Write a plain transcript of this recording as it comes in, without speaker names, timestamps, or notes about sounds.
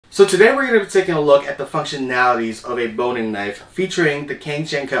So today we're going to be taking a look at the functionalities of a boning knife featuring the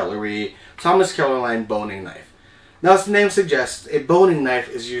Cangshan Cutlery Thomas Keller Line boning knife. Now, as the name suggests, a boning knife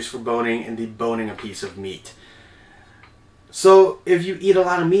is used for boning and deboning a piece of meat. So if you eat a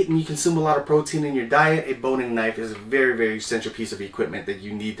lot of meat and you consume a lot of protein in your diet, a boning knife is a very, very essential piece of equipment that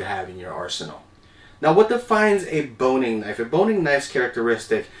you need to have in your arsenal. Now, what defines a boning knife? A boning knife's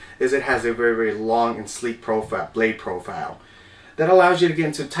characteristic is it has a very, very long and sleek blade profile that allows you to get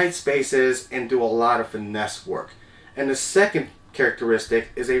into tight spaces and do a lot of finesse work. And the second characteristic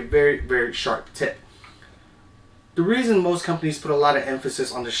is a very, very sharp tip. The reason most companies put a lot of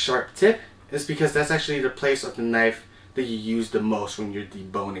emphasis on the sharp tip is because that's actually the place of the knife that you use the most when you're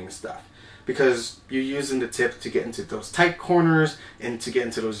deboning stuff. Because you're using the tip to get into those tight corners and to get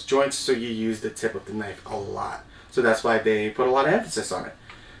into those joints, so you use the tip of the knife a lot. So that's why they put a lot of emphasis on it.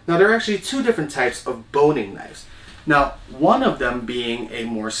 Now, there are actually two different types of boning knives. Now, one of them being a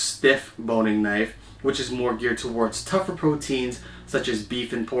more stiff boning knife, which is more geared towards tougher proteins such as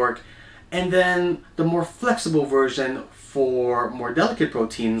beef and pork, and then the more flexible version for more delicate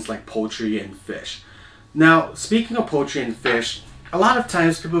proteins like poultry and fish. Now, speaking of poultry and fish, a lot of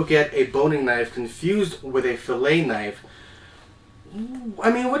times people get a boning knife confused with a fillet knife.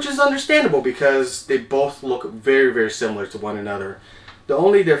 Which is understandable because they both look very, very similar to one another. The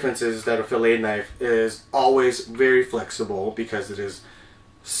only difference is that a fillet knife is always very flexible because it is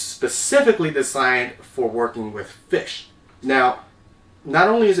specifically designed for working with fish. Now, not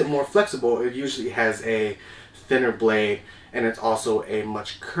only is it more flexible, it usually has a thinner blade and it's also a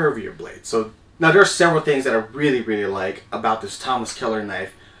much curvier blade. So now there are several things that I really, really like about this Thomas Keller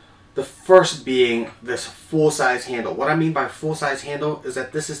knife. The first being this full-size handle. What I mean by full-size handle is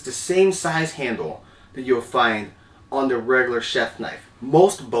that this is the same size handle that you'll find on the regular chef knife.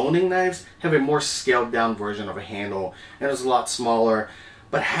 Most boning knives have a more scaled down version of a handle and it's a lot smaller,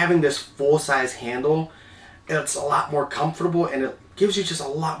 but having this full-size handle, it's a lot more comfortable and it gives you just a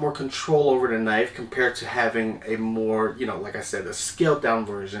lot more control over the knife compared to having a more, like I said, a scaled down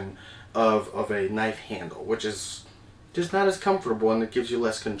version of a knife handle, which is just not as comfortable and it gives you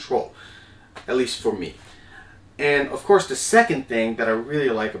less control, at least for me. And of course, the second thing that I really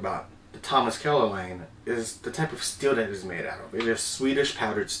like about the Thomas Keller line is the type of steel that it is made out of. It is Swedish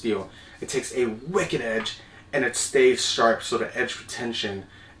powdered steel. It takes a wicked edge and it stays sharp, so the edge retention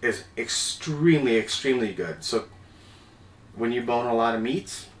is extremely, extremely good. So when you bone a lot of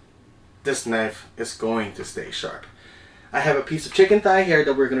meat, this knife is going to stay sharp. I have a piece of chicken thigh here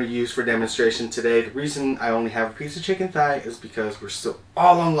that we're going to use for demonstration today. The reason I only have a piece of chicken thigh is because we're still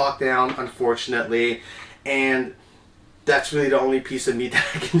all on lockdown, unfortunately, and that's really the only piece of meat that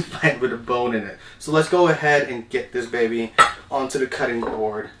I can find with a bone in it. So let's go ahead and get this baby onto the cutting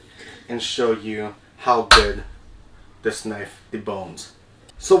board and show you how good this knife debones.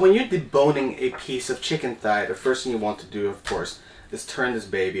 So when you're deboning a piece of chicken thigh, the first thing you want to do, of course, is turn this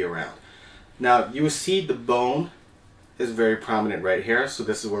baby around. Now, you will see the bone is very prominent right here, so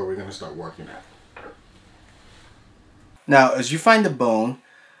this is where we're going to start working at. Now, as you find the bone,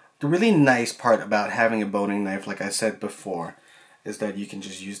 the really nice part about having a boning knife, like I said before, is that you can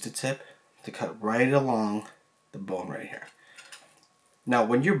just use the tip to cut right along the bone right here. Now,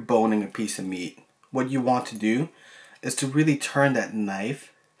 when you're boning a piece of meat, what you want to do is to really turn that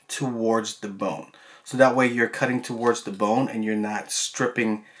knife towards the bone. So that way you're cutting towards the bone and you're not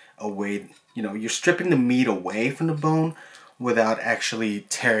stripping away, you're stripping the meat away from the bone without actually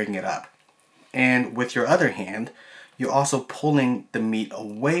tearing it up. And with your other hand, you're also pulling the meat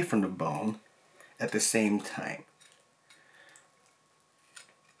away from the bone at the same time.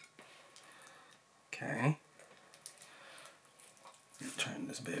 Okay. Turn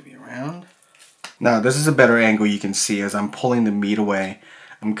this baby around. Now, this is a better angle you can see as I'm pulling the meat away.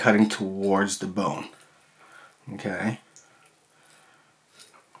 I'm cutting towards the bone. Okay.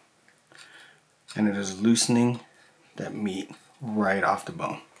 And it is loosening that meat right off the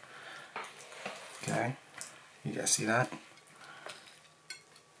bone. Okay, you guys see that?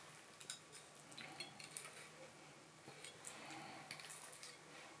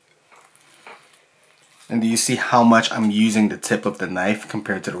 And do you see how much I'm using the tip of the knife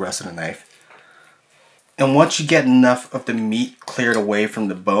compared to the rest of the knife? And once you get enough of the meat cleared away from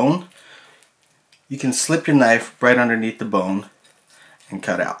the bone, you can slip your knife right underneath the bone and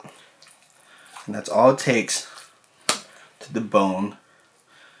cut out. And that's all it takes to debone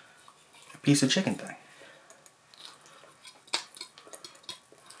a piece of chicken thigh.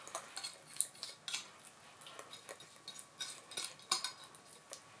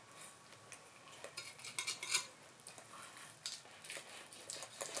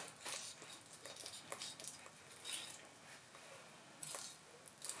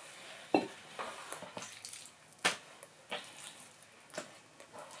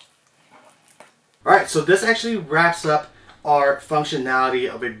 Alright, so this actually wraps up our functionality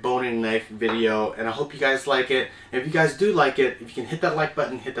of a boning knife video, and I hope you guys like it. And if you guys do like it, if you can hit that like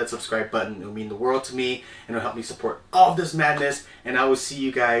button, hit that subscribe button, it'll mean the world to me, and it'll help me support all of this madness, and I will see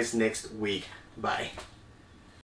you guys next week. Bye.